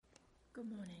Good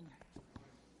morning.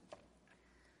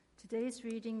 Today's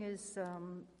reading is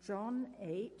John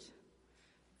 8,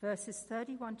 verses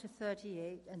 31 to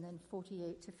 38, and then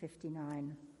 48 to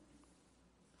 59.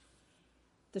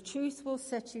 The truth will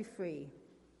set you free.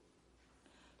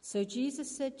 So Jesus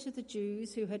said to the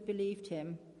Jews who had believed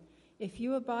him, "If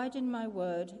you abide in my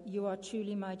word, you are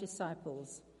truly my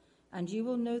disciples, and you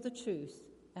will know the truth,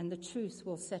 and the truth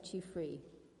will set you free."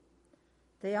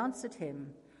 They answered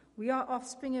him, "We are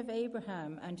offspring of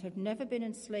Abraham and have never been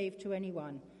enslaved to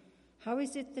anyone. How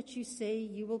is it that you say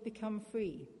you will become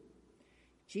free?"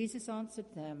 Jesus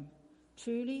answered them,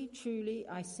 "Truly, truly,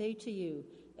 I say to you,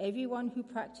 everyone who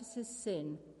practices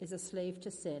sin is a slave to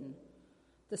sin.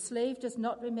 The slave does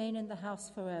not remain in the house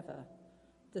forever.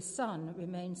 The Son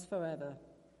remains forever.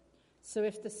 So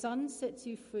if the Son sets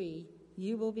you free,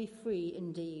 you will be free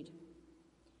indeed.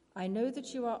 I know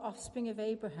that you are offspring of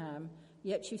Abraham,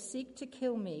 yet you seek to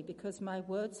kill me because my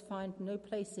words find no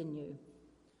place in you.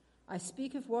 I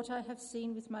speak of what I have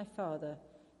seen with my Father,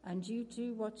 and you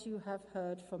do what you have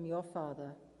heard from your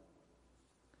father."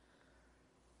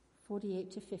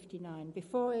 48 to 59.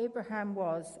 Before Abraham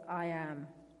was, I am.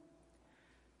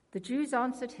 The Jews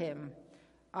answered him,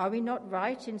 "Are we not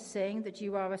right in saying that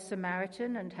you are a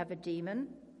Samaritan and have a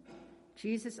demon?"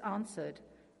 Jesus answered,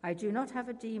 "I do not have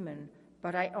a demon,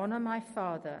 but I honor my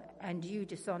Father, and you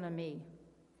dishonor me.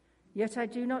 Yet I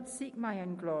do not seek my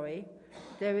own glory.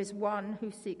 There is one who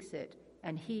seeks it,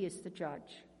 and he is the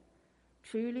judge.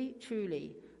 Truly,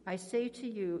 truly, I say to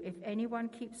you, if anyone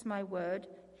keeps my word,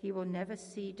 he will never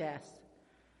see death."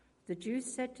 The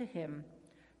Jews said to him,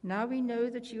 "Now we know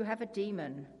that you have a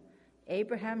demon.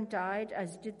 Abraham died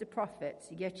as did the prophets,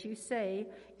 yet you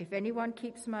say, if anyone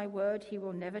keeps my word, he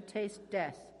will never taste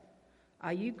death.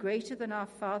 Are you greater than our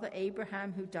father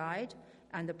Abraham, who died,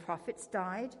 and the prophets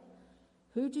died?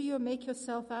 Who do you make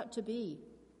yourself out to be?"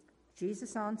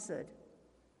 Jesus answered,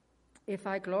 "If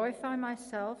I glorify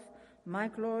myself, my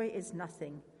glory is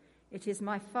nothing. It is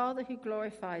my Father who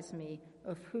glorifies me,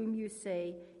 of whom you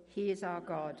say, he is our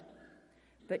God.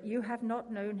 But you have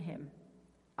not known him.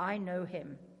 I know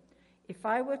him. If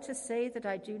I were to say that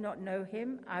I do not know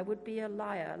him, I would be a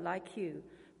liar like you,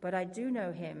 but I do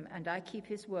know him, and I keep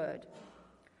his word.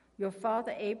 Your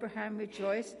father Abraham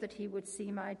rejoiced that he would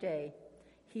see my day.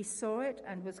 He saw it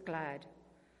and was glad."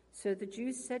 So the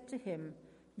Jews said to him,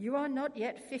 "You are not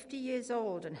yet 50 years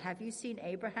old, and have you seen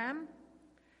Abraham?"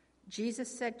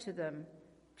 Jesus said to them,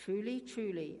 "Truly,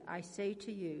 truly, I say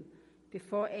to you,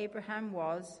 before Abraham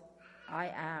was, I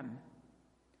am."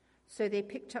 So they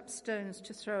picked up stones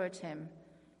to throw at him,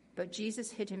 but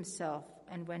Jesus hid himself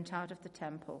and went out of the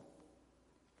temple.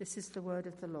 This is the word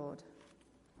of the Lord.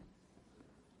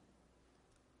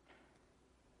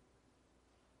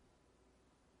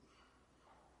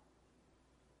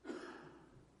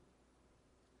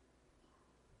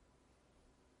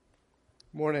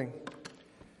 Morning.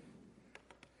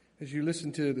 As you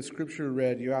listen to the scripture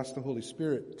read, you ask the Holy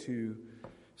Spirit to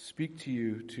speak to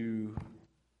you, to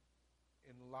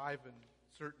enliven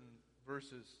certain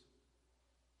verses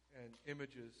and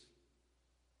images.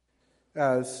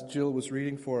 As Jill was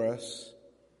reading for us,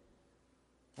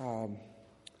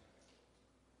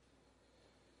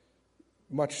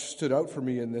 much stood out for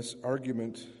me in this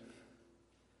argument.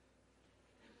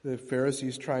 The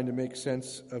Pharisees trying to make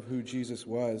sense of who Jesus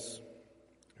was,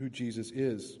 who Jesus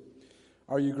is.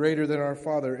 Are you greater than our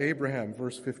father Abraham,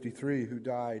 verse 53, who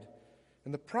died?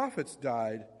 And the prophets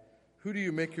died. Who do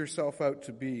you make yourself out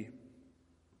to be?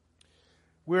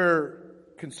 We're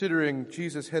considering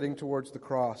Jesus heading towards the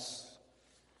cross.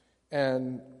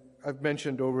 And I've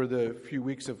mentioned over the few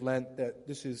weeks of Lent that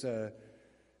this is a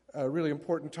really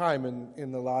important time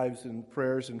in the lives and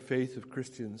prayers and faith of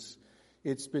Christians.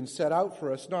 It's been set out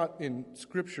for us, not in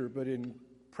Scripture, but in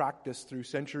practice through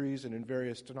centuries and in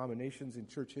various denominations in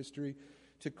church history,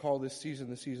 to call this season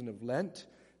the season of Lent,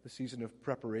 the season of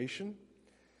preparation.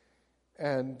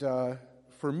 And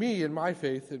for me, in my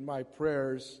faith, in my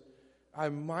prayers,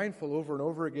 I'm mindful over and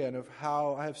over again of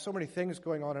how I have so many things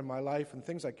going on in my life and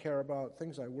things I care about,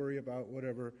 things I worry about,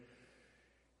 whatever.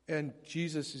 And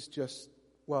Jesus is just,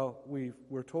 well,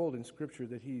 we're told in Scripture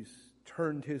that he's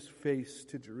turned his face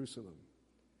to Jerusalem,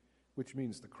 which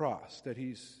means the cross, that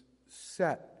he's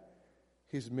set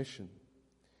his mission.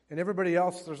 And everybody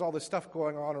else, there's all this stuff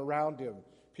going on around him.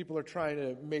 People are trying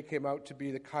to make him out to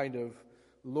be the kind of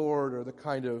Lord or the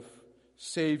kind of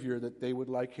Savior that they would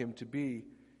like him to be.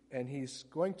 And he's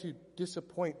going to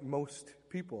disappoint most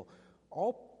people,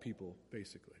 all people,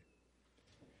 basically.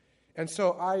 And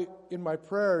so I, in my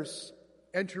prayers,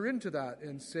 enter into that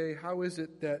and say, how is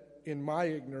it that in my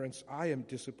ignorance I am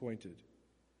disappointed?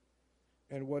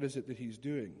 And what is it that he's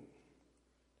doing?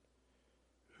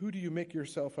 Who do you make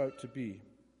yourself out to be?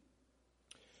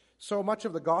 So much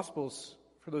of the Gospels,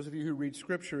 for those of you who read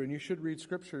Scripture, and you should read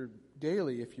Scripture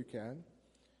daily if you can.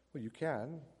 Well, you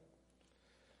can.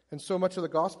 And so much of the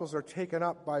Gospels are taken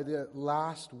up by the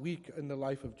last week in the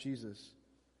life of Jesus,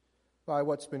 by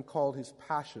what's been called his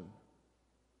passion.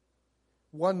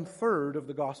 1/3 of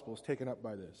the Gospels taken up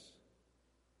by this.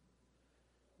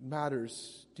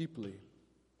 Matters deeply.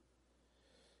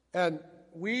 And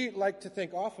we like to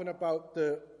think often about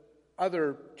the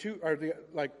other two, or the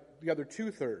other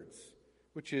 2/3,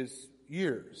 which is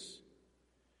years.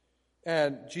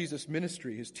 And Jesus'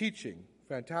 ministry, his teaching,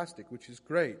 fantastic, which is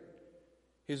great.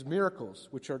 His miracles,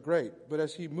 which are great. But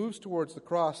as he moves towards the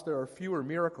cross, there are fewer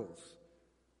miracles.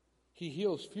 He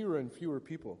heals fewer and fewer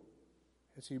people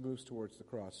as he moves towards the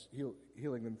cross,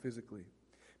 healing them physically.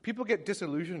 People get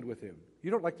disillusioned with him. You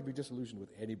don't like to be disillusioned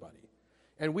with anybody.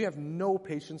 And we have no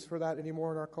patience for that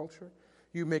anymore in our culture.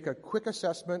 You make a quick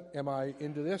assessment, am I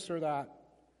into this or that?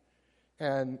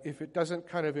 And if it doesn't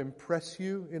kind of impress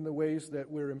you in the ways that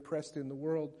we're impressed in the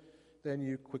world, then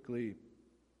you quickly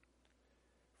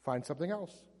find something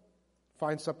else.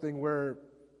 Find something where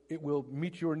it will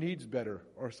meet your needs better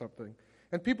or something.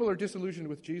 And people are disillusioned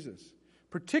with Jesus,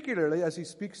 particularly as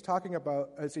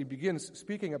he begins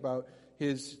speaking about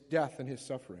his death and his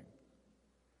suffering.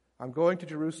 I'm going to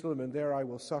Jerusalem, and there I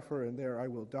will suffer, and there I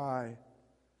will die.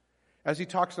 As he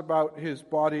talks about his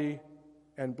body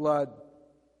and blood,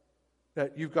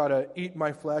 that you've got to eat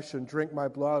my flesh and drink my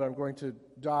blood, I'm going to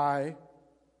die.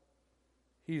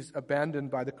 He's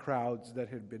abandoned by the crowds that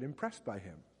had been impressed by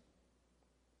him.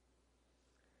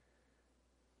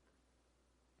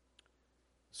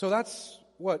 So that's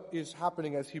what is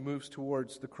happening as he moves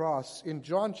towards the cross. In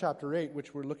John chapter 8,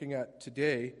 which we're looking at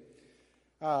today,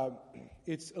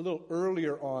 it's a little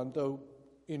earlier on, though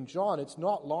in John it's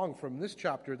not long from this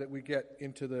chapter that we get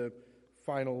into the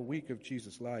final week of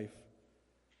Jesus' life.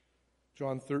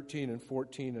 John 13 and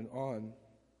 14 and on.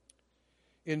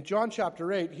 In John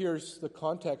chapter 8, here's the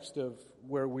context of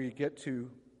where we get to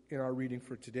in our reading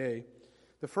for today.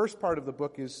 The first part of the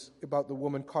book is about the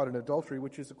woman caught in adultery,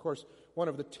 which is, of course, one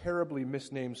of the terribly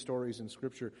misnamed stories in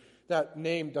Scripture. That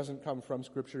name doesn't come from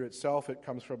Scripture itself. It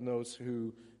comes from those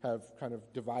who have kind of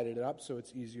divided it up so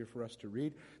it's easier for us to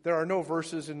read. There are no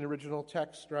verses in the original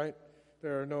text, right?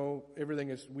 Everything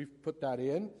is, we've put that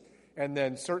in, and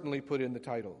then certainly put in the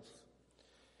titles.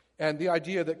 And the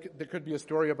idea that there could be a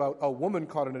story about a woman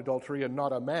caught in adultery and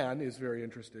not a man is very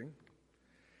interesting.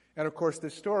 And of course,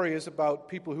 this story is about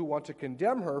people who want to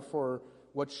condemn her for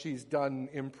what she's done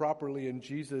improperly, and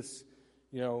Jesus,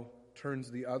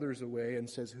 turns the others away and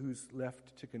says, who's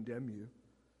left to condemn you?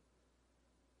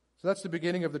 So that's the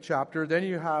beginning of the chapter. Then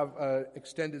you have an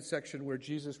extended section where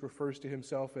Jesus refers to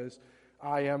himself as,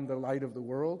 I am the light of the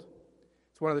world.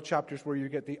 It's one of the chapters where you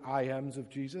get the I ams of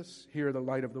Jesus. Here, the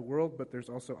light of the world, but there's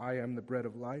also I am the bread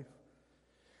of life.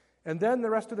 And then the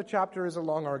rest of the chapter is a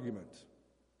long argument.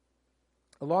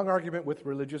 A long argument with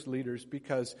religious leaders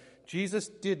because Jesus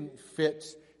didn't fit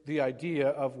the idea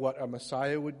of what a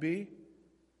Messiah would be,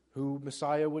 who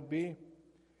Messiah would be,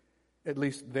 at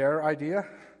least their idea.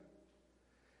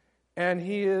 And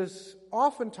he is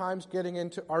oftentimes getting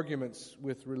into arguments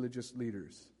with religious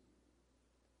leaders.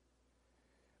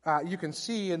 You can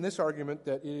see in this argument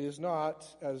that it is not,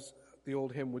 as the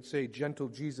old hymn would say, gentle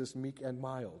Jesus, meek and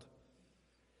mild.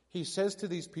 He says to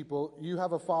these people, you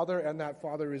have a father, and that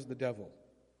father is the devil.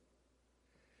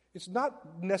 It's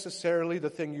not necessarily the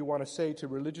thing you want to say to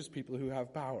religious people who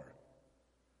have power.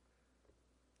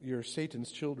 You're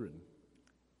Satan's children.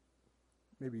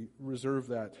 Maybe reserve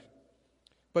that.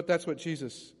 But that's what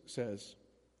Jesus says.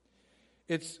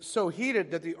 It's so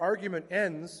heated that the argument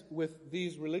ends with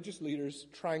these religious leaders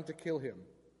trying to kill him.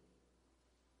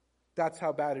 That's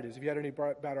how bad it is. Have you had any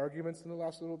bad arguments in the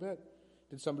last little bit?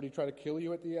 Did somebody try to kill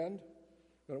you at the end?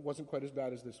 No, it wasn't quite as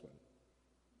bad as this one.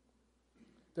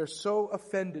 They're so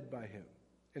offended by him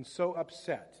and so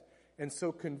upset and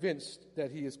so convinced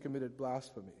that he has committed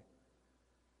blasphemy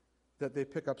that they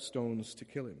pick up stones to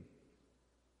kill him.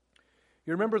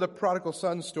 You remember the prodigal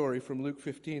son story from Luke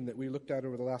 15 that we looked at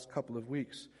over the last couple of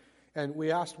weeks. And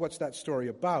we asked, what's that story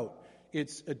about?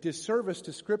 It's a disservice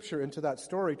to Scripture and to that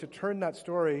story to turn that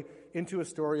story into a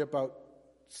story about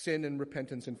sin and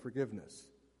repentance and forgiveness.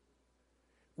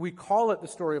 We call it the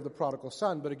story of the prodigal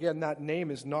son, but again, that name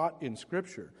is not in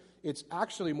Scripture. It's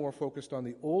actually more focused on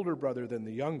the older brother than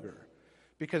the younger,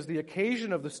 because the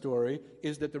occasion of the story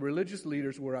is that the religious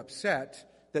leaders were upset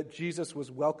that Jesus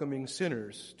was welcoming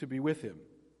sinners to be with him.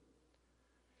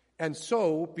 And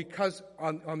so, because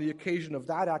on the occasion of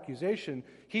that accusation,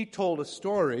 he told a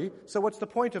story. So what's the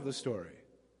point of the story?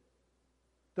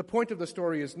 The point of the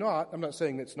story is not, I'm not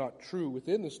saying it's not true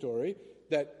within the story,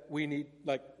 that we need,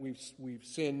 like we've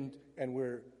sinned and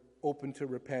we're open to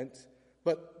repent,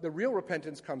 but the real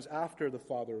repentance comes after the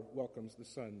father welcomes the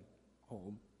son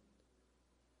home.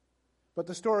 But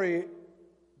the story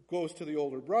goes to the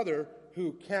older brother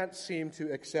who can't seem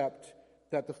to accept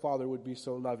that the father would be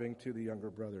so loving to the younger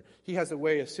brother. He has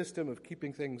a system of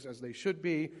keeping things as they should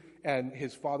be, and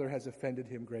his father has offended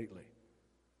him greatly.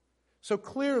 So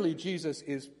clearly Jesus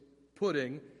is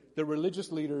putting the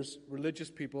religious leaders,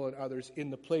 religious people, and others in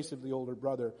the place of the older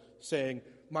brother, saying,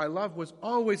 my love was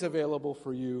always available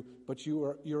for you, but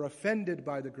you're offended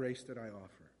by the grace that I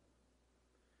offer.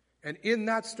 And in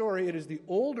that story, it is the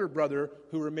older brother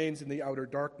who remains in the outer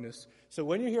darkness. So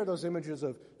when you hear those images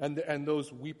of and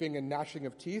those weeping and gnashing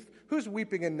of teeth, who's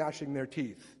weeping and gnashing their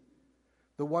teeth?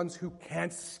 The ones who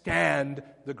can't stand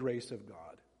the grace of God.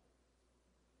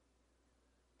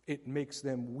 It makes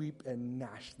them weep and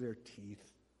gnash their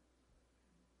teeth.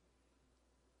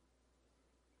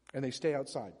 And they stay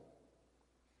outside.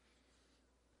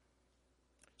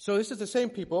 So this is the same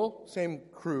people, same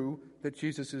crew that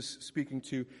Jesus is speaking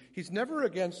to. He's never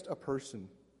against a person,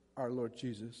 our Lord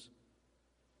Jesus.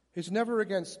 He's never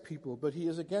against people, but he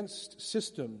is against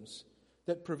systems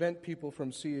that prevent people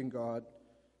from seeing God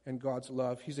and God's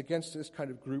love. He's against this kind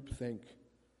of groupthink.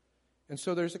 And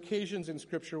so there's occasions in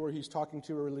Scripture where he's talking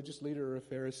to a religious leader or a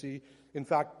Pharisee. In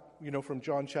fact, from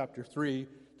John chapter 3,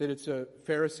 that it's a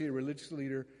Pharisee, a religious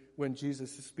leader, when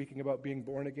Jesus is speaking about being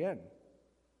born again.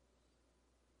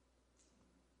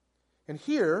 And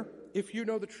here, if you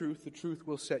know the truth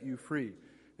will set you free.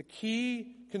 The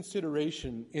key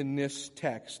consideration in this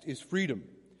text is freedom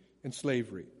and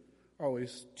slavery.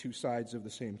 Always two sides of the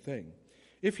same thing.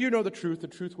 If you know the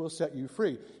truth will set you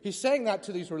free. He's saying that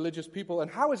to these religious people,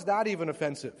 and how is that even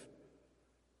offensive?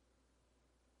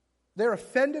 They're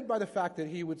offended by the fact that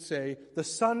he would say, the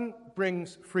Son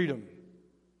brings freedom.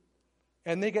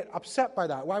 And they get upset by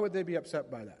that. Why would they be upset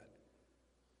by that?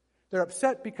 They're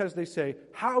upset because they say,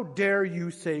 how dare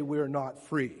you say we're not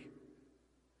free?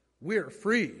 We're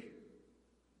free.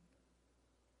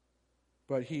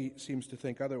 But he seems to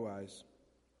think otherwise.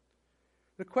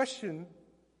 The question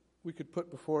we could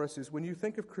put before us is, when you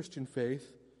think of Christian faith,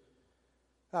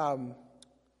 and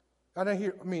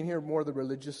I mean here more the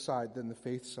religious side than the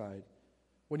faith side.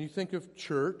 When you think of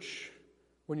church,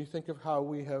 when you think of how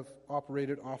we have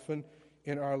operated often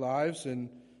in our lives and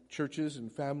churches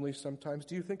and families sometimes,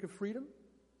 do you think of freedom?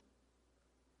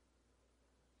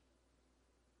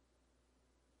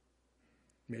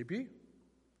 Maybe.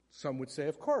 Some would say,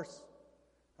 of course.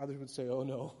 Others would say, oh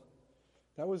no,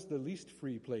 that was the least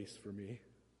free place for me.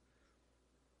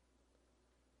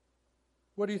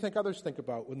 What do you think others think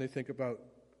about when they think about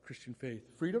Christian faith?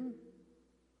 Freedom?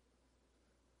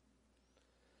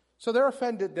 So they're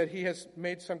offended that he has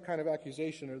made some kind of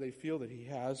accusation, or they feel that he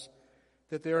has,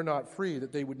 that they are not free,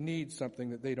 that they would need something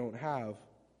that they don't have.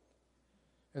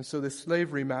 And so this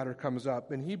slavery matter comes up,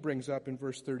 and he brings up in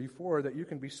verse 34 that you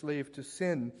can be slave to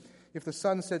sin. If the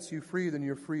Son sets you free, then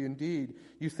you're free indeed.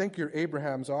 You think you're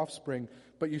Abraham's offspring,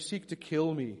 but you seek to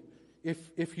kill me.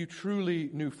 If you truly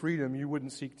knew freedom, you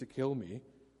wouldn't seek to kill me.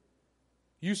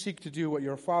 You seek to do what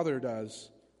your father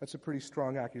does. That's a pretty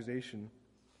strong accusation.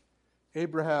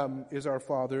 Abraham is our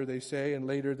father, they say, and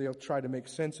later they'll try to make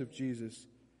sense of Jesus.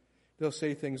 They'll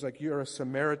say things like, you're a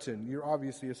Samaritan. You're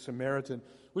obviously a Samaritan,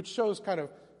 which shows kind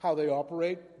of how they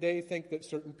operate. They think that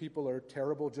certain people are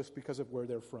terrible just because of where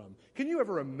they're from. Can you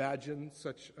ever imagine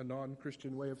such a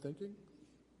non-Christian way of thinking?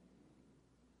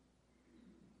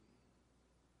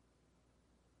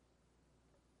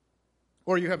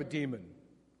 Or you have a demon.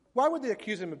 Why would they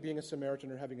accuse him of being a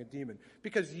Samaritan or having a demon?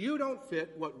 Because you don't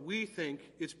fit what we think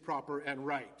is proper and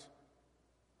right.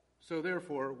 So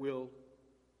therefore, we'll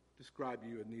describe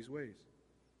you in these ways.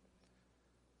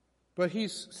 But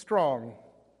he's strong,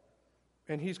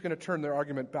 and he's going to turn their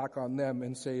argument back on them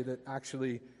and say that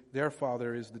actually their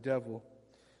father is the devil.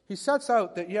 He sets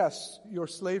out that yes, your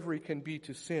slavery can be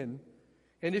to sin,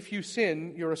 and if you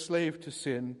sin, you're a slave to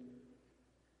sin.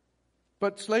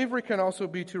 But slavery can also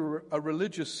be to a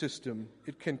religious system.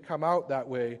 It can come out that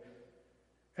way.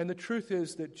 And the truth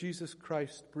is that Jesus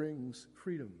Christ brings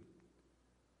freedom.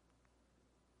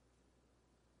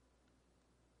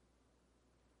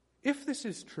 If this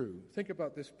is true, think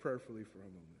about this prayerfully for a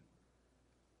moment.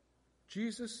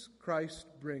 Jesus Christ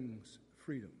brings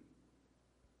freedom.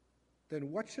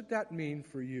 Then what should that mean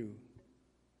for you?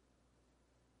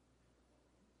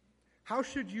 How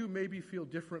should you maybe feel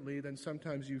differently than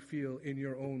sometimes you feel in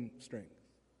your own strength?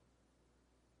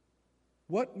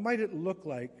 What might it look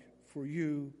like for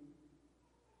you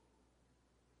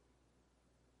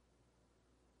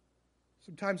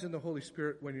Sometimes in the Holy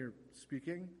Spirit, when you're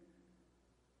speaking,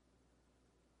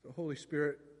 the Holy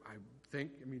Spirit,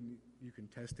 you can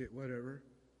test it, whatever.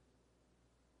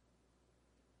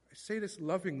 I say this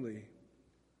lovingly,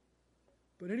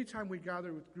 but anytime we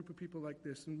gather with a group of people like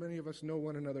this, and many of us know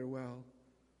one another well,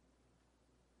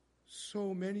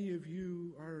 so many of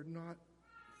you are not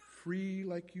free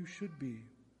like you should be.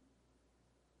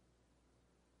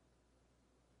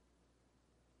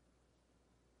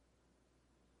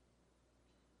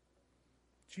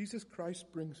 Jesus Christ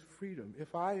brings freedom.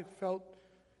 If I felt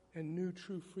and knew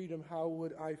true freedom, how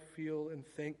would I feel and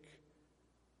think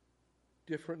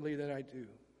differently than I do?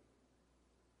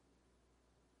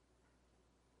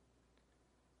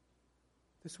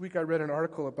 This week I read an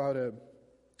article about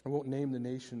I won't name the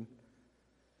nation,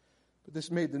 but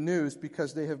this made the news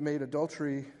because they have made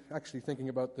adultery, actually thinking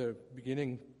about the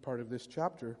beginning part of this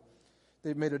chapter,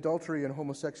 they've made adultery and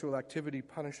homosexual activity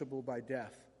punishable by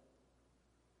death.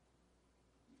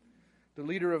 The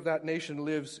leader of that nation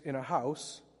lives in a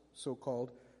house,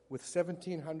 so-called, with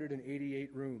 1,788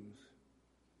 rooms.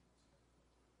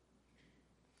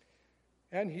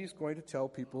 And he's going to tell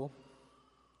people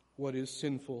what is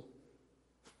sinful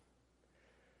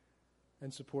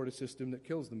and support a system that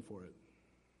kills them for it.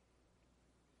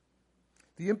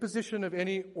 The imposition of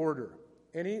any order,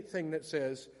 anything that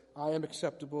says, I am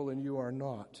acceptable and you are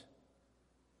not,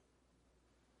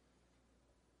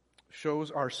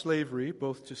 shows our slavery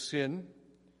both to sin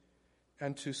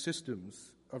and to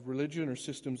systems of religion or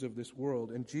systems of this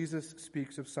world. And Jesus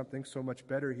speaks of something so much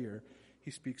better here.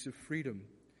 He speaks of freedom.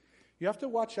 You have to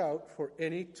watch out for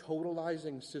any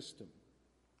totalizing system.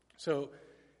 So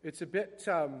it's a bit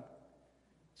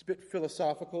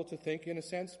philosophical to think in a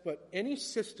sense, but any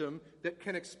system that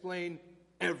can explain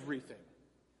everything.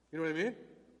 You know what I mean?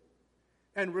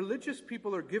 And religious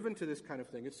people are given to this kind of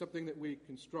thing. It's something that we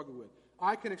can struggle with.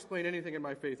 I can explain anything in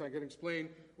my faith. I can explain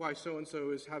why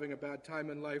so-and-so is having a bad time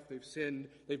in life. They've sinned.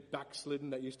 They've backslidden.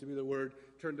 That used to be the word.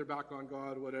 Turned their back on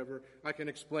God, whatever. I can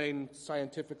explain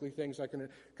scientifically things.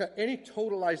 Any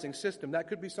totalizing system. That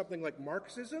could be something like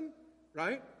Marxism,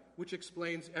 right? Which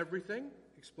explains everything.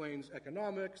 Explains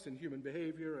economics and human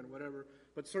behavior and whatever.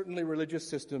 But certainly religious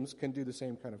systems can do the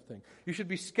same kind of thing. You should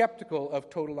be skeptical of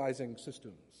totalizing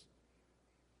systems.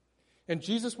 And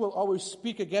Jesus will always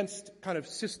speak against kind of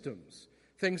systems,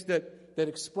 things that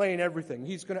explain everything.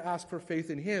 He's going to ask for faith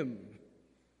in him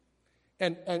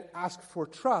and ask for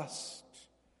trust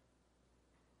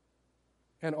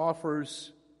and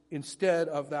offers, instead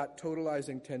of that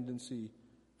totalizing tendency,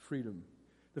 freedom.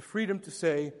 The freedom to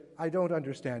say, I don't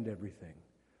understand everything.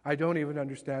 I don't even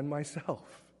understand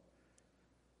myself.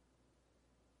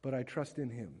 But I trust in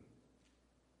him.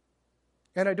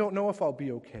 And I don't know if I'll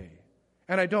be okay.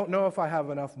 And I don't know if I have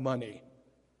enough money.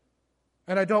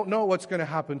 And I don't know what's going to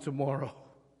happen tomorrow.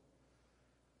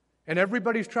 And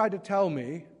everybody's tried to tell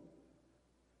me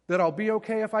that I'll be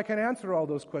okay if I can answer all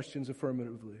those questions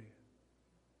affirmatively.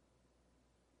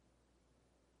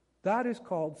 That is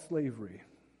called slavery.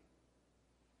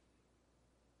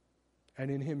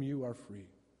 And in him you are free.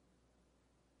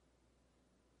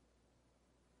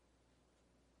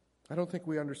 I don't think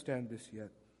we understand this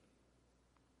yet.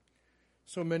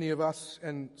 So many of us,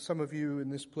 and some of you in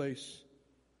this place,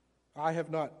 I have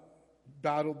not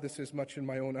battled this as much in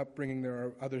my own upbringing. There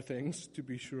are other things, to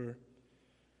be sure.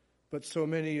 But so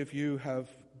many of you have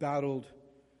battled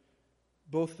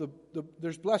both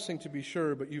there's blessing to be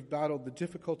sure, but you've battled the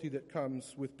difficulty that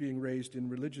comes with being raised in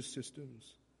religious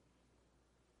systems.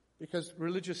 Because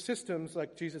religious systems,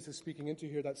 like Jesus is speaking into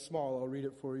here, that's small, I'll read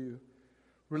it for you.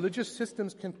 Religious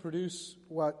systems can produce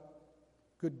what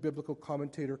a good biblical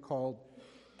commentator called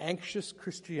anxious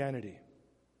Christianity.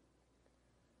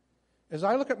 As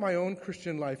I look at my own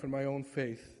Christian life and my own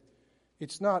faith,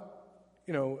 it's not,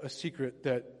 a secret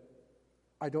that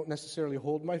I don't necessarily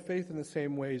hold my faith in the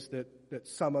same ways that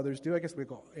some others do. I guess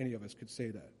any of us could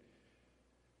say that.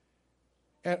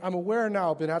 And I'm aware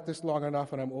now, I've been at this long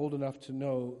enough and I'm old enough to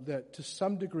know that to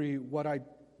some degree what I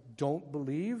don't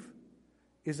believe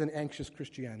is an anxious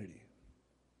Christianity.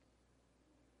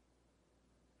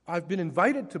 I've been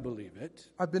invited to believe it.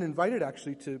 I've been invited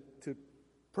actually to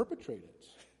perpetrate it.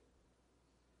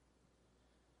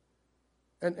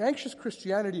 And anxious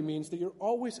Christianity means that you're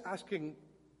always asking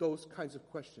those kinds of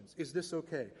questions. Is this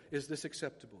okay? Is this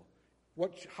acceptable?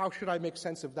 How should I make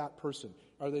sense of that person?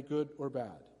 Are they good or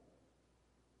bad?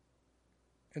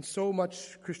 And so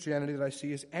much Christianity that I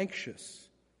see is anxious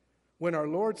when our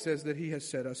Lord says that he has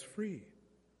set us free.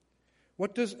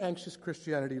 What does anxious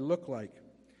Christianity look like?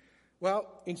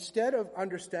 Well, instead of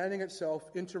understanding itself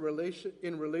in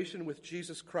relation with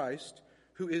Jesus Christ,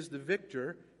 who is the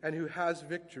victor and who has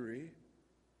victory,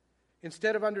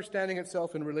 Instead of understanding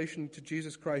itself in relation to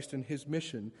Jesus Christ and his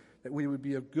mission, that we would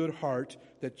be of good heart,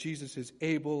 that Jesus is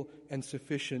able and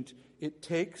sufficient, it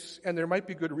takes, and there might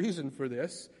be good reason for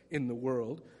this in the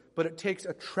world, but it takes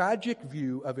a tragic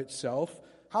view of itself.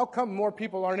 How come more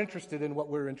people aren't interested in what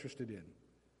we're interested in?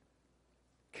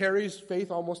 Carries faith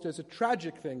almost as a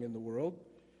tragic thing in the world,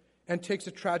 and takes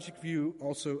a tragic view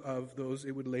also of those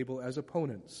it would label as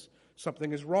opponents.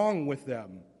 Something is wrong with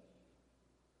them.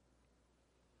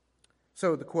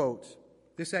 So the quote,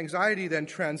 this anxiety then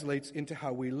translates into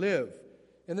how we live.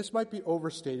 And this might be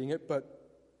overstating it, but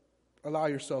allow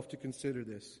yourself to consider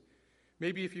this.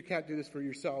 Maybe if you can't do this for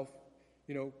yourself,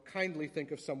 kindly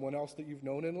think of someone else that you've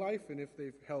known in life and if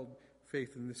they've held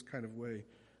faith in this kind of way.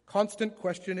 Constant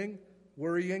questioning,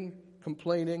 worrying,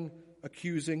 complaining,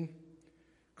 accusing,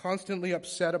 constantly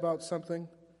upset about something,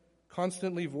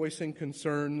 constantly voicing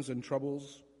concerns and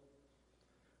troubles,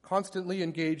 constantly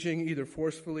engaging either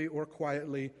forcefully or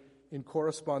quietly in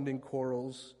corresponding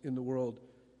quarrels in the world,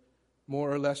 more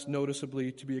or less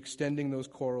noticeably to be extending those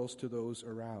quarrels to those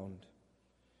around.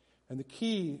 And the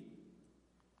key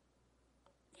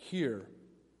here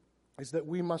is that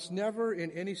we must never,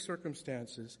 in any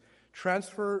circumstances,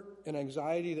 transfer an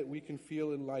anxiety that we can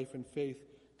feel in life and faith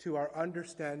to our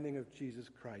understanding of Jesus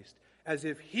Christ, as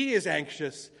if he is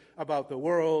anxious about the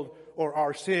world or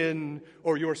our sin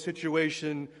or your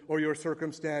situation or your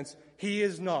circumstance. He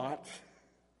is not.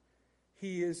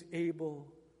 He is able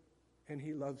and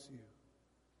he loves you.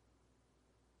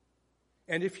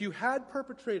 And if you had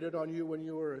perpetrated on you when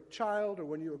you were a child or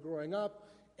when you were growing up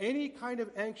any kind of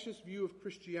anxious view of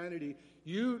Christianity,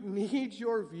 you need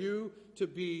your view to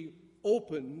be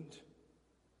opened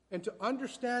and to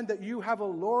understand that you have a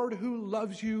Lord who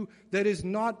loves you, that is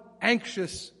not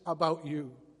anxious about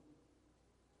you.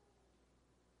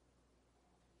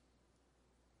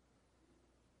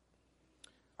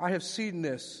 I have seen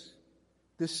this.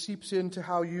 This seeps into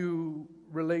how you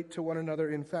relate to one another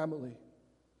in family.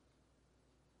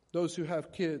 Those who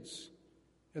have kids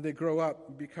and they grow up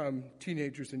and become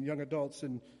teenagers and young adults,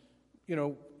 and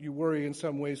you worry in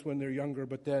some ways when they're younger,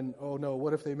 but then, oh no,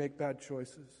 what if they make bad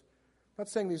choices? I'm not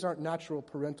saying these aren't natural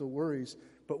parental worries,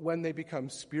 but when they become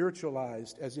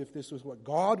spiritualized as if this was what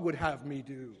God would have me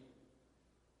do,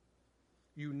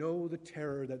 you know the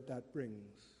terror that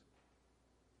brings.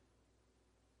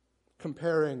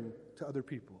 Comparing to other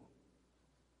people.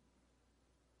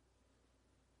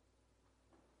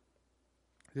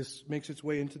 This makes its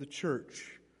way into the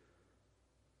church.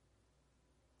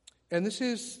 And this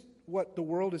is what the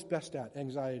world is best at,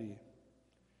 anxiety.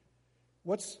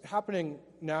 What's happening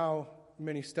now,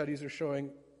 many studies are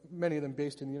showing, many of them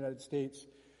based in the United States,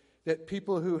 that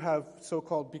people who have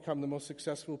so-called become the most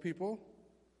successful people,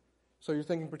 so you're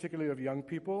thinking particularly of young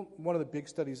people, one of the big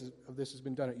studies of this has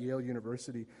been done at Yale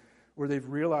University, where they've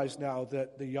realized now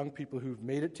that the young people who've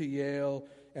made it to Yale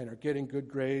and are getting good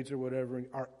grades or whatever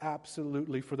are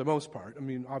absolutely, for the most part,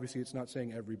 obviously it's not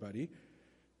saying everybody,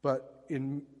 but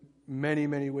in many,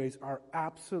 many ways are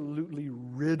absolutely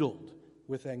riddled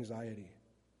with anxiety.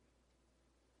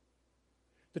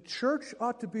 The church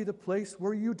ought to be the place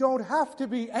where you don't have to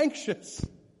be anxious.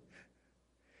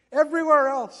 Everywhere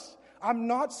else. I'm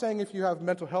not saying if you have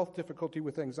mental health difficulty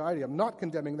with anxiety, I'm not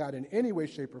condemning that in any way,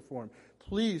 shape, or form.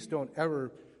 Please don't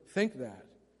ever think that.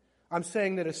 I'm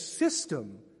saying that a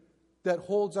system that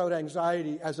holds out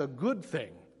anxiety as a good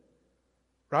thing,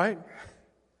 right?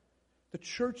 The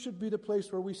church should be the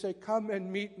place where we say, come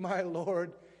and meet my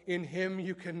Lord. In him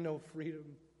you can know freedom.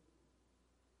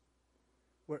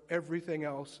 Where everything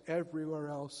else, everywhere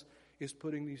else, is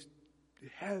putting these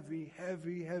heavy,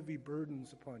 heavy, heavy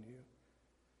burdens upon you.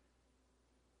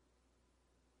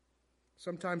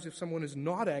 Sometimes if someone is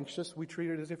not anxious, we treat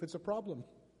it as if it's a problem.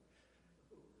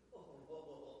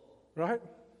 Right?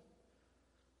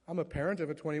 I'm a parent of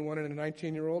a 21 and a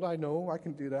 19-year-old. I know I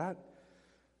can do that.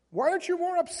 Why aren't you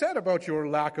more upset about your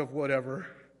lack of whatever?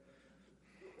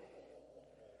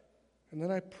 And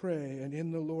then I pray, and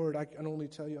in the Lord, I can only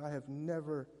tell you, I have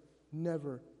never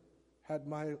had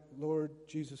my Lord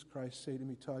Jesus Christ say to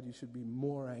me, Todd, you should be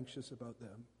more anxious about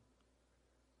them.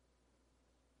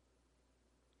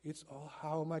 It's all,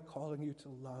 how am I calling you to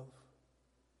love?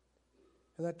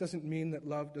 And that doesn't mean that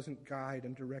love doesn't guide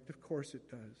and direct. Of course it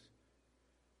does.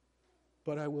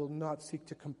 But I will not seek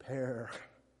to compare,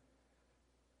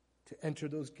 to enter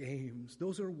those games.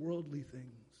 Those are worldly things.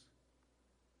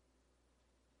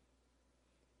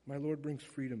 My Lord brings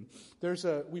freedom.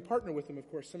 We partner with Him, of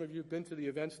course. Some of you have been to the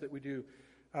events that we do,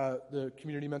 the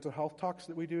community mental health talks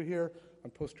that we do here on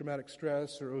post-traumatic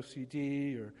stress or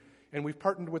OCD, and we've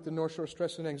partnered with the North Shore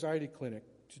Stress and Anxiety Clinic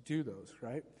to do those,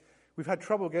 right? We've had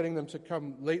trouble getting them to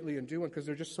come lately and do one because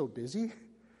they're just so busy.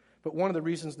 But one of the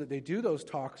reasons that they do those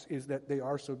talks is that they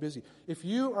are so busy. If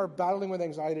you are battling with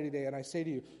anxiety today, and I say to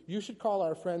you, you should call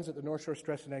our friends at the North Shore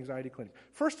Stress and Anxiety Clinic.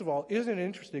 First of all, isn't it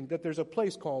interesting that there's a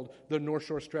place called the North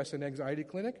Shore Stress and Anxiety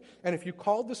Clinic? And if you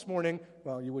called this morning,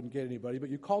 well, you wouldn't get anybody, but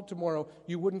you called tomorrow,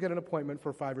 you wouldn't get an appointment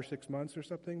for 5 or 6 months or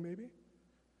something, maybe?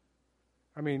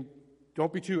 I mean,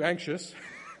 don't be too anxious.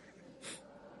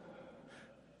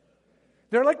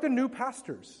 They're like the new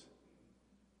pastors.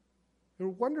 They're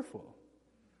wonderful.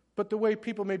 But the way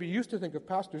people maybe used to think of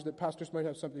pastors, that pastors might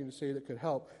have something to say that could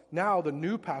help, now the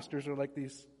new pastors are like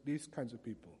these kinds of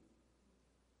people.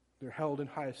 They're held in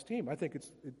high esteem. I think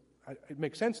it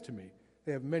makes sense to me.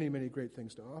 They have many, many great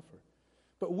things to offer.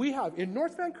 But we have, in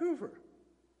North Vancouver,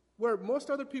 where most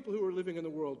other people who are living in the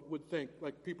world would think,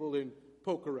 like people in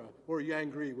Pokhara or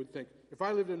Yangri would think, if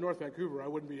I lived in North Vancouver, I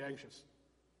wouldn't be anxious.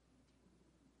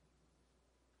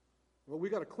 Well, we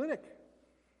got a clinic.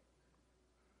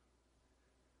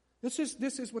 This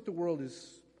is what the world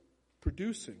is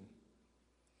producing.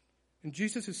 And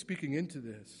Jesus is speaking into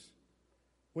this.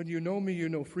 When you know me, you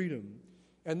know freedom.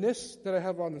 And this that I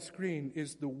have on the screen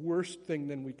is the worst thing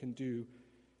that we can do,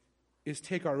 is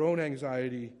take our own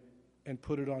anxiety and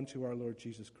put it onto our Lord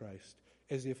Jesus Christ,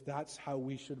 as if that's how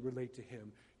we should relate to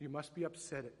him. You must be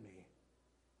upset at me.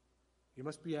 You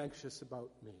must be anxious about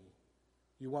me.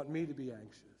 You want me to be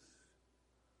anxious.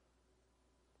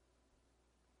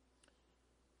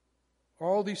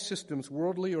 All these systems,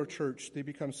 worldly or church, they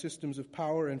become systems of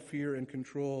power and fear and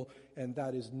control, and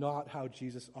that is not how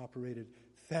Jesus operated.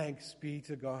 Thanks be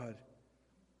to God.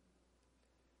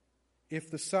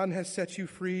 If the Son has set you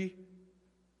free,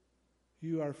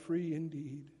 you are free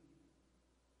indeed.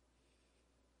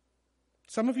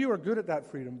 Some of you are good at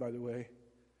that freedom, by the way.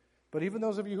 But even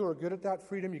those of you who are good at that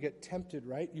freedom, you get tempted,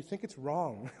 right? You think it's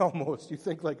wrong, almost. You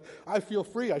think like, I feel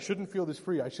free. I shouldn't feel this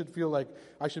free. I should feel like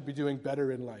I should be doing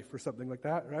better in life or something like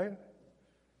that, right?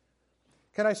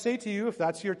 Can I say to you, if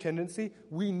that's your tendency,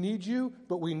 we need you,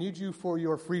 but we need you for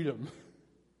your freedom.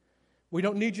 We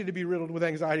don't need you to be riddled with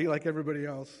anxiety like everybody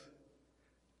else.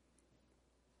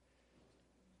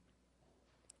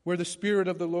 Where the Spirit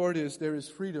of the Lord is, there is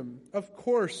freedom. Of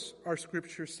course, our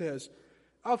Scripture says,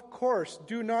 of course,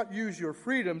 do not use your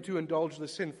freedom to indulge the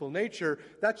sinful nature.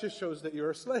 That just shows that you're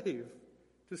a slave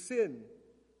to sin.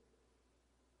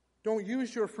 Don't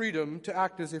use your freedom to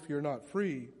act as if you're not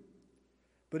free.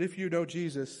 But if you know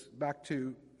Jesus, back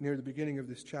to near the beginning of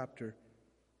this chapter,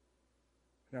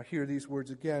 now hear these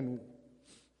words again.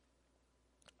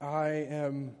 I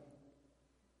am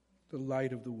the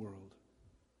light of the world.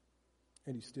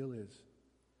 And he still is.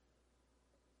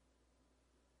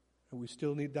 And we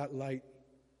still need that light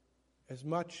as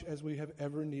much as we have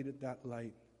ever needed that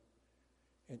light.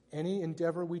 And any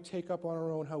endeavor we take up on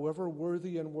our own, however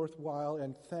worthy and worthwhile,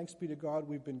 and thanks be to God,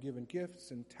 we've been given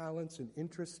gifts and talents and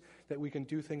interests, that we can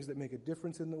do things that make a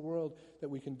difference in the world, that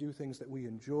we can do things that we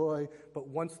enjoy. But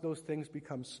once those things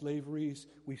become slaveries,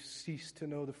 we cease to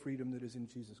know the freedom that is in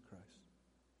Jesus Christ.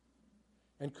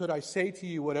 And could I say to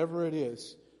you, whatever it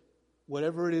is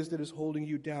that is holding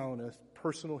you down, a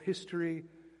personal history,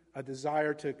 a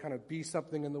desire to kind of be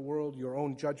something in the world, your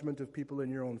own judgment of people in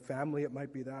your own family, it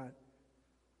might be that.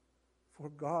 For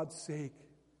God's sake,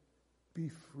 be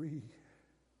free.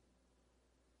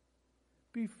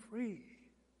 Be free.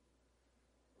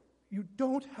 You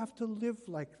don't have to live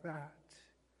like that.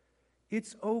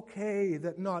 It's okay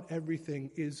that not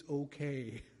everything is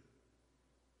okay.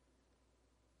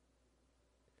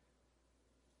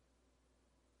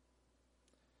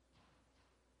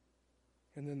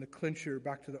 And then the clincher,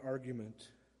 back to the argument.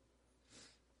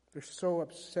 They're so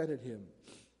upset at him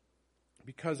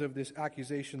because of this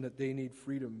accusation that they need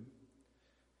freedom.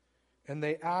 And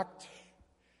they act,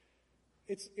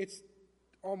 it's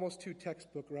almost too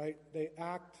textbook, right? They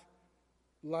act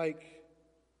like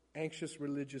anxious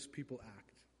religious people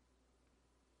act.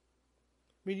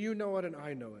 I mean, you know it and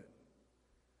I know it.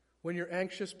 When you're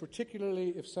anxious, particularly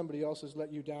if somebody else has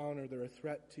let you down or they're a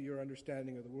threat to your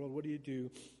understanding of the world, what do?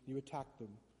 You attack them.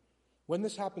 When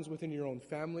this happens within your own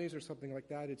families or something like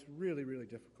that, it's really, really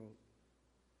difficult.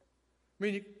 I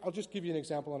mean, I'll just give you an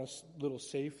example on a little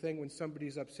safe thing. When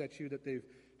somebody's upset you that they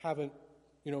haven't,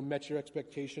 met your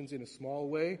expectations in a small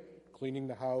way, cleaning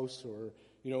the house or,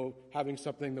 having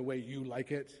something the way you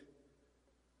like it.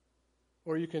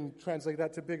 Or you can translate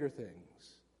that to bigger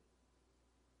things.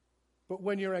 But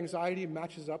when your anxiety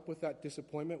matches up with that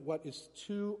disappointment, what is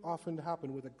too often to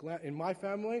happen with a glance, in my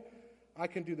family, I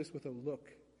can do this with a look.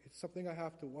 It's something I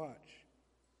have to watch.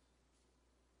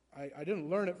 I didn't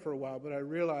learn it for a while, but I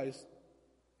realized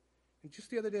And just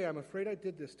the other day, I'm afraid I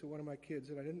did this to one of my kids,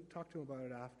 and I didn't talk to him about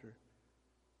it after.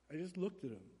 I just looked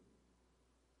at him.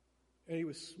 And he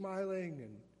was smiling,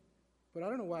 but I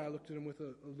don't know why I looked at him with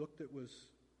a look that was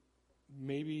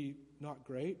maybe not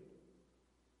great.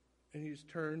 And he just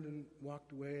turned and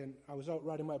walked away, and I was out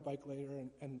riding my bike later,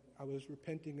 and I was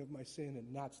repenting of my sin, and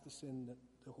that's the sin that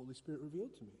the Holy Spirit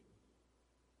revealed to me.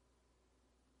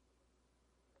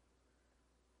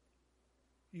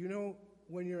 You know,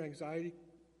 when your anxiety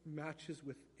matches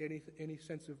with any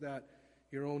sense of that,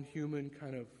 your own human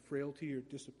kind of frailty or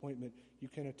disappointment, you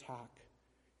can attack.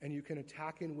 And you can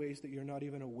attack in ways that you're not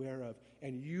even aware of.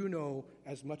 And you know,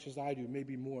 as much as I do,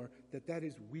 maybe more, that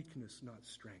is weakness, not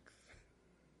strength.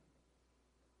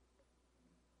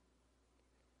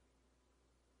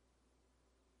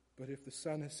 But if the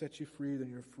Son has set you free, then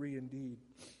you're free indeed.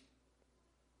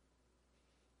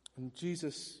 And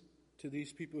Jesus, to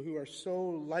these people who are so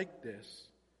like this,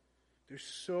 they're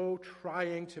so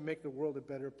trying to make the world a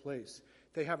better place.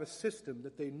 They have a system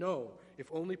that they know if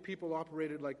only people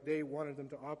operated like they wanted them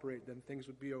to operate, then things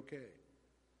would be okay.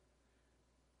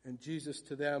 And Jesus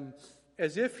to them,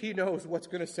 as if he knows what's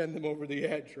going to send them over the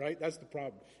edge, right? That's the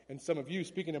problem. And some of you,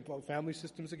 speaking about family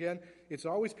systems again, it's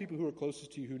always people who are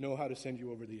closest to you who know how to send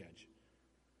you over the edge.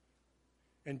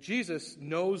 And Jesus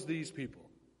knows these people.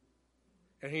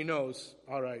 And he knows,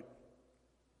 all right.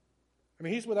 I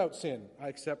mean, he's without sin. I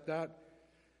accept that.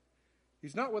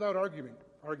 He's not without argument.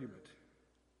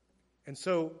 And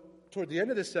so, toward the end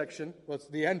of this section, well, it's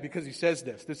the end because he says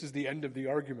this. This is the end of the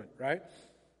argument, right?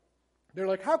 They're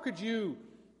like, how could you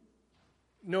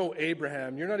know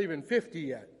Abraham? You're not even 50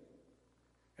 yet.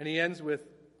 And he ends with,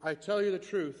 I tell you the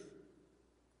truth.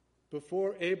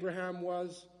 Before Abraham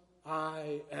was,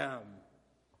 I am.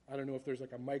 I don't know if there's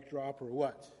like a mic drop or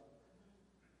what.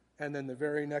 And then the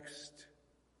very next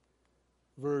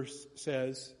verse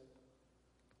says,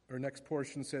 or next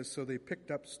portion says, so they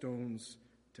picked up stones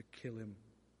to kill him,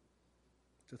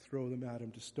 to throw them at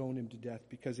him, to stone him to death,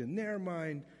 because in their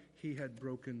mind he had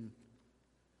broken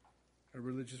a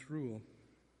religious rule.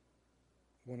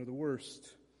 One of the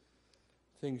worst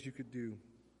things you could do.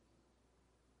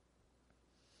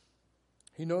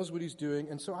 He knows what he's doing,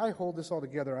 and so I hold this all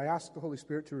together. I ask the Holy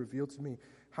Spirit to reveal to me,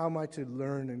 how am I to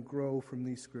learn and grow from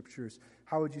these scriptures?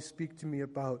 How would you speak to me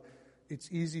about,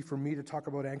 it's easy for me to talk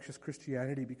about anxious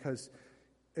Christianity because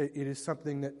it is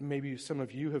something that maybe some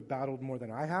of you have battled more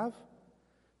than I have,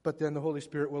 but then the Holy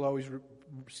Spirit will always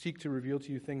seek to reveal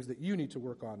to you things that you need to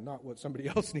work on, not what somebody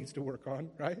else needs to work on,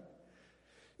 right?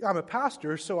 I'm a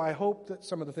pastor, so I hope that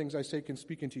some of the things I say can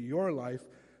speak into your life,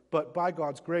 but by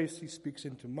God's grace, he speaks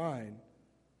into mine.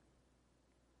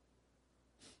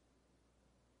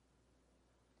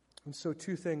 And so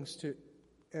 2 things to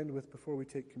end with before we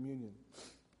take communion.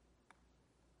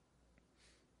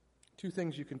 2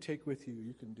 things you can take with you,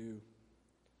 you can do.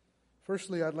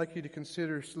 Firstly, I'd like you to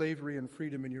consider slavery and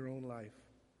freedom in your own life.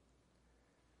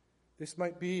 This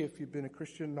might be if you've been a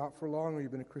Christian not for long or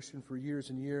you've been a Christian for years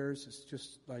and years. It's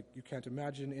just like you can't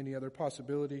imagine any other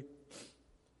possibility.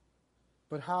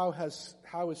 But how is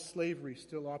slavery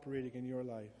still operating in your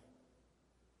life?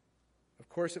 Of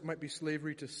course, it might be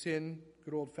slavery to sin,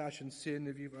 good old-fashioned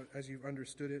sin as you've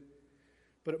understood it.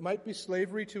 But it might be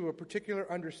slavery to a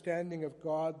particular understanding of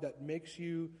God that makes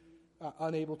you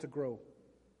unable to grow.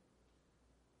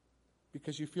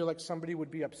 Because you feel like somebody would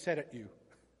be upset at you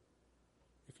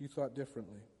if you thought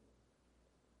differently.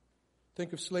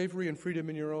 Think of slavery and freedom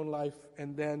in your own life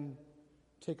and then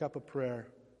take up a prayer.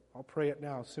 I'll pray it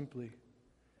now simply.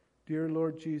 Dear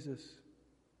Lord Jesus,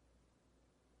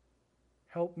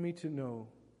 help me to know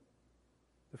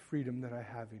the freedom that I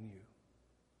have in you.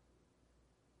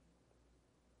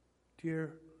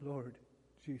 Dear Lord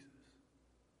Jesus,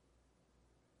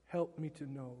 help me to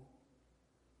know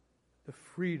the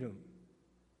freedom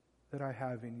that I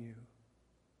have in you.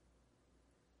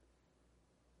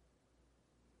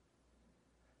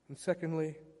 And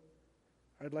secondly,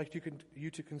 I'd like you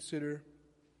to consider,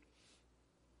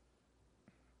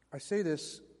 I say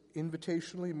this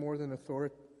invitationally more than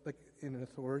like in an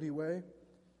authority way.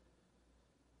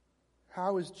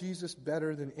 How is Jesus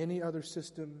better than any other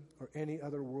system or any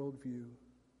other worldview,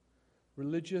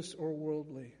 religious or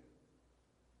worldly?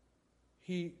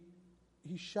 He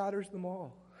shatters them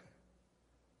all.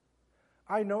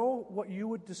 I know what you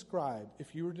would describe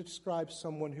if you were to describe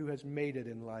someone who has made it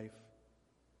in life.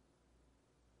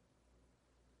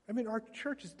 I mean, our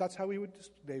churches, that's how we would,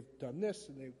 they've done this,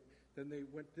 and then they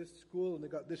went to this school, and they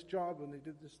got this job, and they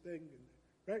did this thing, and,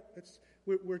 right?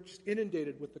 We're just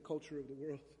inundated with the culture of the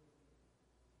world.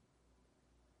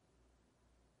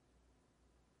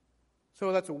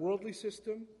 So that's a worldly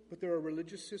system, but there are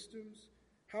religious systems.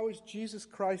 How is Jesus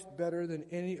Christ better than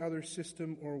any other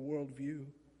system or worldview?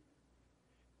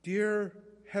 Dear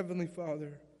Heavenly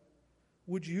Father,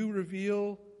 would you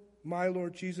reveal my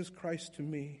Lord Jesus Christ to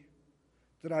me,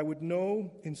 that I would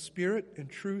know in spirit and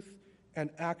truth and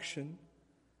action,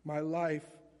 my life,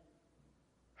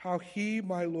 how he,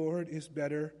 my Lord, is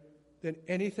better than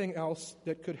anything else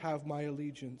that could have my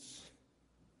allegiance.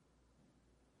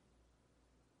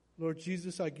 Lord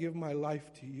Jesus, I give my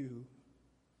life to you.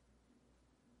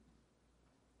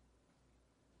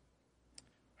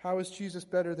 How is Jesus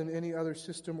better than any other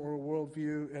system or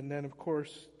worldview? And then, of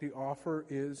course, the offer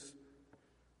is,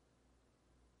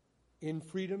 in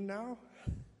freedom now,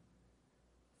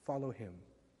 follow him.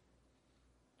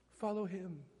 Follow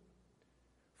him.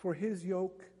 For his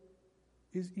yoke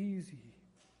is easy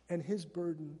and his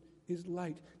burden is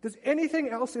light. Does anything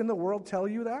else in the world tell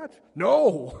you that?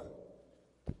 No.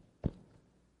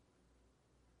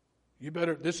 You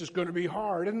better, this is going to be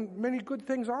hard. And many good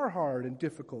things are hard and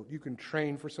difficult. You can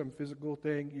train for some physical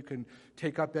thing. You can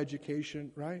take up education,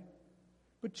 right?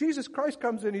 But Jesus Christ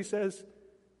comes in, he says,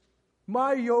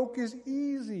 my yoke is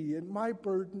easy and my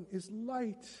burden is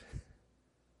light.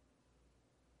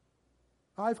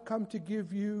 I've come to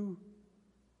give you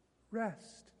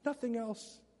rest. Nothing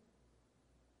else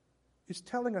is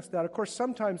telling us that. Of course,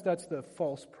 sometimes that's the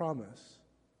false promise.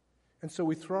 And so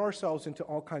we throw ourselves into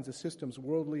all kinds of systems,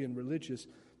 worldly and religious,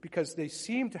 because they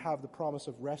seem to have the promise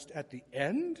of rest at the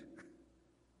end,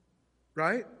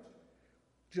 right?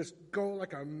 Just go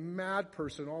like a mad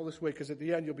person all this way, because at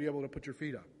the end you'll be able to put your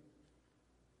feet up.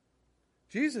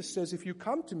 Jesus says, if you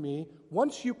come to me,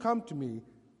 once you come to me,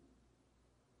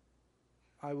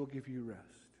 I will give you rest.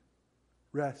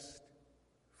 Rest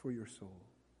for your soul.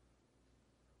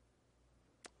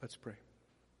 Let's pray.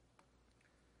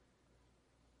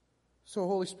 So,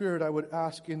 Holy Spirit, I would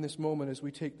ask in this moment as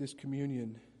we take this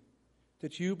communion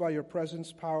that you, by your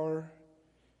presence, power,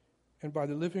 and by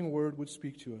the living word would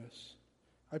speak to us.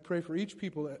 I pray for each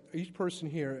person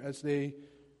here as they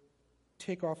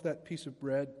take off that piece of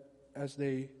bread, as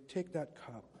they take that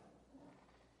cup,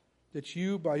 that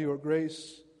you, by your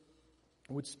grace,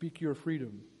 would speak your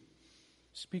freedom,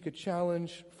 speak a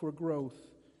challenge for growth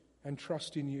and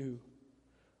trust in you.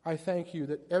 I thank you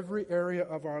that every area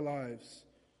of our lives,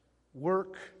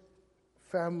 work,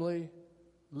 family,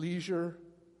 leisure,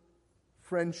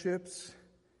 friendships,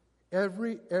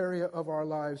 every area of our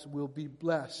lives will be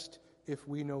blessed if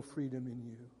we know freedom in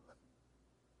you.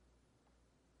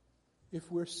 If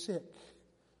we're sick,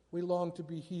 we long to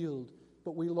be healed,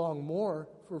 but we long more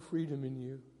for freedom in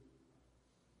you.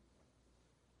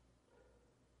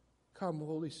 Come,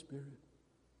 Holy Spirit.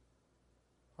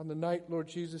 On the night, Lord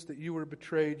Jesus, that you were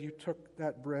betrayed, you took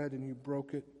that bread and you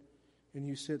broke it. And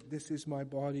you said, this is my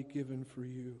body given for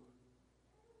you.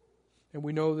 And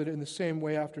we know that in the same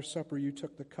way after supper you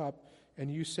took the cup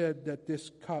and you said that this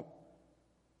cup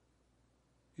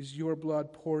is your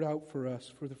blood poured out for us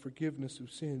for the forgiveness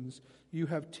of sins. You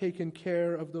have taken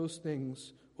care of those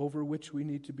things over which we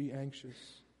need to be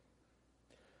anxious.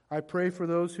 I pray for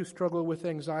those who struggle with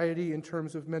anxiety in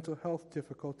terms of mental health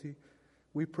difficulty.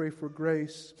 We pray for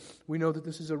grace. We know that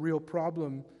this is a real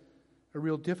problem, a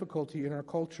real difficulty in our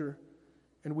culture.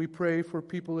 And we pray for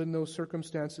people in those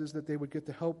circumstances that they would get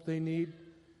the help they need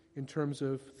in terms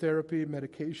of therapy,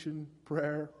 medication,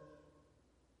 prayer.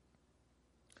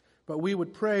 But we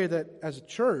would pray that as a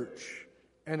church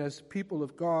and as people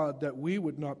of God, that we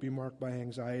would not be marked by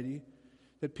anxiety,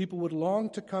 that people would long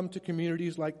to come to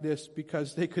communities like this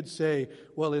because they could say,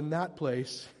 well, in that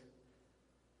place,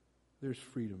 there's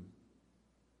freedom.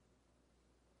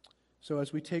 So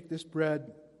as we take this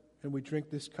bread and we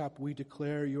drink this cup, we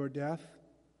declare your death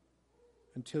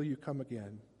until you come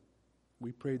again.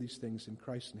 We pray these things in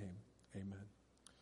Christ's name. Amen.